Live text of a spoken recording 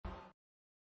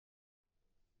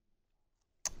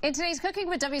In today's Cooking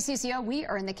with WCCO, we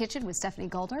are in the kitchen with Stephanie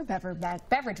Golder,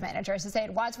 beverage manager, as I say,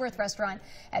 at Wadsworth Restaurant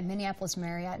at Minneapolis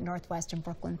Marriott Northwest in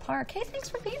Brooklyn Park. Hey, thanks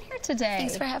for being here today.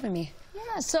 Thanks for having me.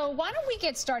 Yeah, so why don't we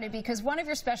get started, because one of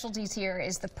your specialties here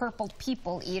is the purple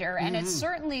people eater, and it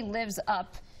certainly lives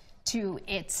up to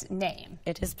its name.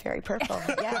 It is very purple.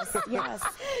 Yes, yes.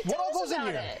 What all goes in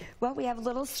here? Well, we have a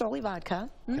little Stoli vodka,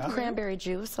 cranberry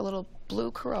juice, a little blue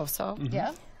Caroso.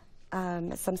 Yeah.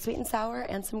 Some sweet and sour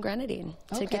and some grenadine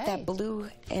to get that blue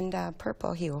and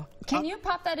purple hue. Can you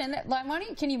pop that in there?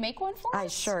 Can you make one for us? I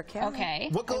sure can.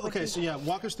 Okay. Okay, so yeah,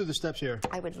 walk us through the steps here.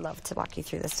 I would love to walk you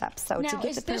through the steps. So now, to get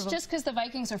is the this just because the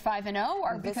Vikings are 5-0,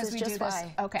 or because we do this?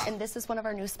 Okay. And this is one of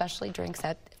our new specialty drinks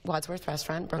at Wadsworth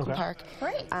Restaurant, Brooklyn Park.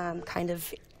 Great. Kind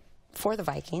of for the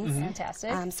Vikings.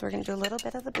 Fantastic. So we're going to do a little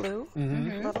bit of the blue, a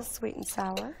little sweet and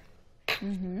sour,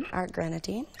 our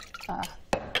grenadine.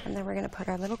 And then we're going to put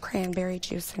our little cranberry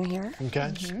juice in here.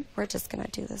 Okay. We're just going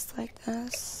to do this like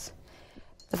this.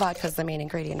 The vodka is the main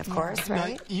ingredient, of course,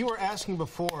 right? Now, you were asking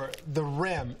before, the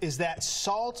rim, is that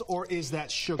salt or is that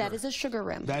sugar? That is a sugar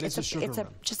rim. That is a sugar rim.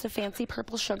 It's just a fancy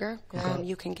purple sugar.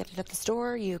 You can get it at the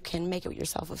store. You can make it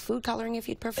yourself with food coloring if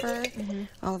you'd prefer.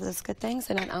 All of those good things,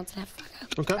 and an ounce and a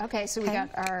half of vodka. Okay, so we got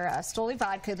our Stoli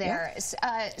vodka there.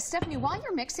 Stephanie, while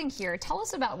you're mixing here, tell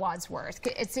us about Wadsworth.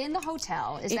 It's in the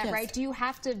hotel, is that right? Do you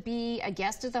have to be a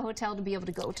guest at the hotel to be able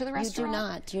to go to the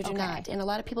restaurant? You do not. And a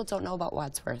lot of people don't know about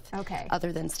Wadsworth.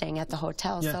 Other than staying at the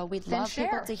hotel. So we'd love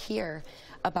people to hear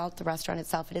about the restaurant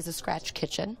itself. It is a scratch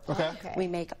kitchen. We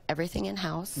make everything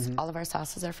in-house. All of our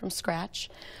sauces are from scratch.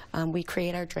 We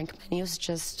create our drink menus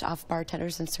just off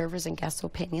bartenders and servers and guests'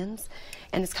 opinions.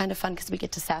 And it's kind of fun because we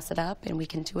get to sass it up and we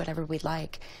can do whatever we'd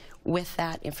like with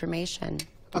that information.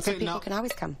 So people can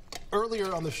always come.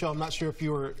 Earlier on the show, I'm not sure if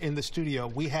you were in the studio,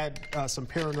 we had some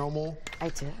paranormal. I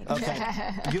did.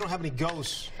 Okay. You don't have any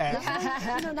ghosts. Not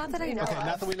that I know of.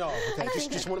 Not that we know of. Okay.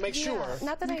 Just want to make sure.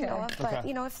 Not that I know of, but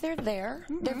you know, if they're there,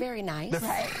 they're very nice.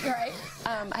 Right.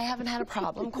 I haven't had a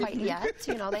problem quite yet.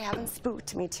 You know, they haven't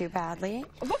spooked me too badly.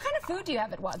 What kind of food do you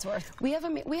have at Wadsworth? We have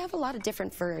a lot of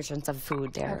different versions of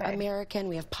food there. American,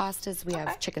 we have pastas, we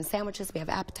have chicken sandwiches, we have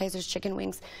appetizers, chicken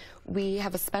wings. We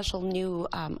have a special new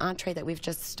entree that we've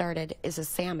just started, is a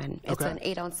salmon. It's an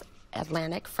 8-ounce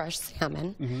Atlantic fresh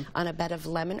salmon on a bed of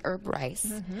lemon herb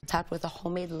rice, topped with a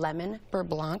homemade lemon beurre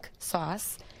blanc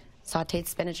sauce, sauteed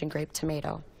spinach and grape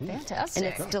tomato. Fantastic.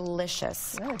 And it's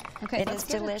delicious. Okay, it is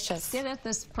delicious. Let's get at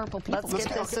this purple people. Let's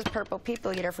get this purple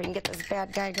people eater if we can get this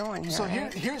bad guy going here. So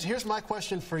here's my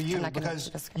question for you,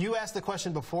 because you asked the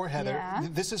question before, Heather.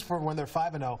 This is for when they're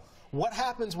 5-0. What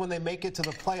happens when they make it to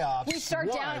the playoffs? We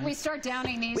start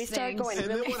downing these things. We start going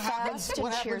really fast.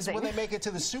 What happens when they make it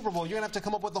to the Super Bowl? You're going to have to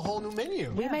come up with a whole new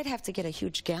menu. We might have to get a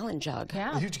huge gallon jug.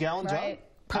 A huge gallon jug?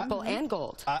 Purple and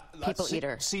gold. People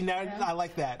eater. See, now I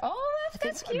like that. Oh,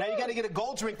 that's cute. Now you got to get a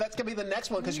gold drink. That's going to be the next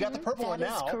one, because you got the purple one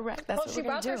now. That is correct. That's what she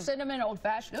brought their cinnamon old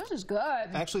fashioned. This is good.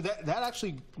 Actually, that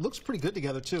actually looks pretty good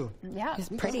together, too. Yeah, it's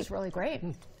pretty. It's really great.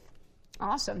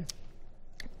 Awesome.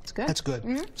 It's good. That's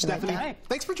good. Stephanie,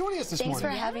 thanks for joining us this morning.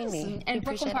 Thanks for having me. And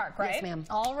Brooklyn Park, right? Yes, ma'am.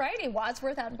 All righty.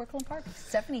 Wadsworth out in Brooklyn Park.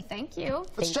 Stephanie, thank you.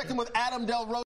 Let's check in with Adam Del Rose.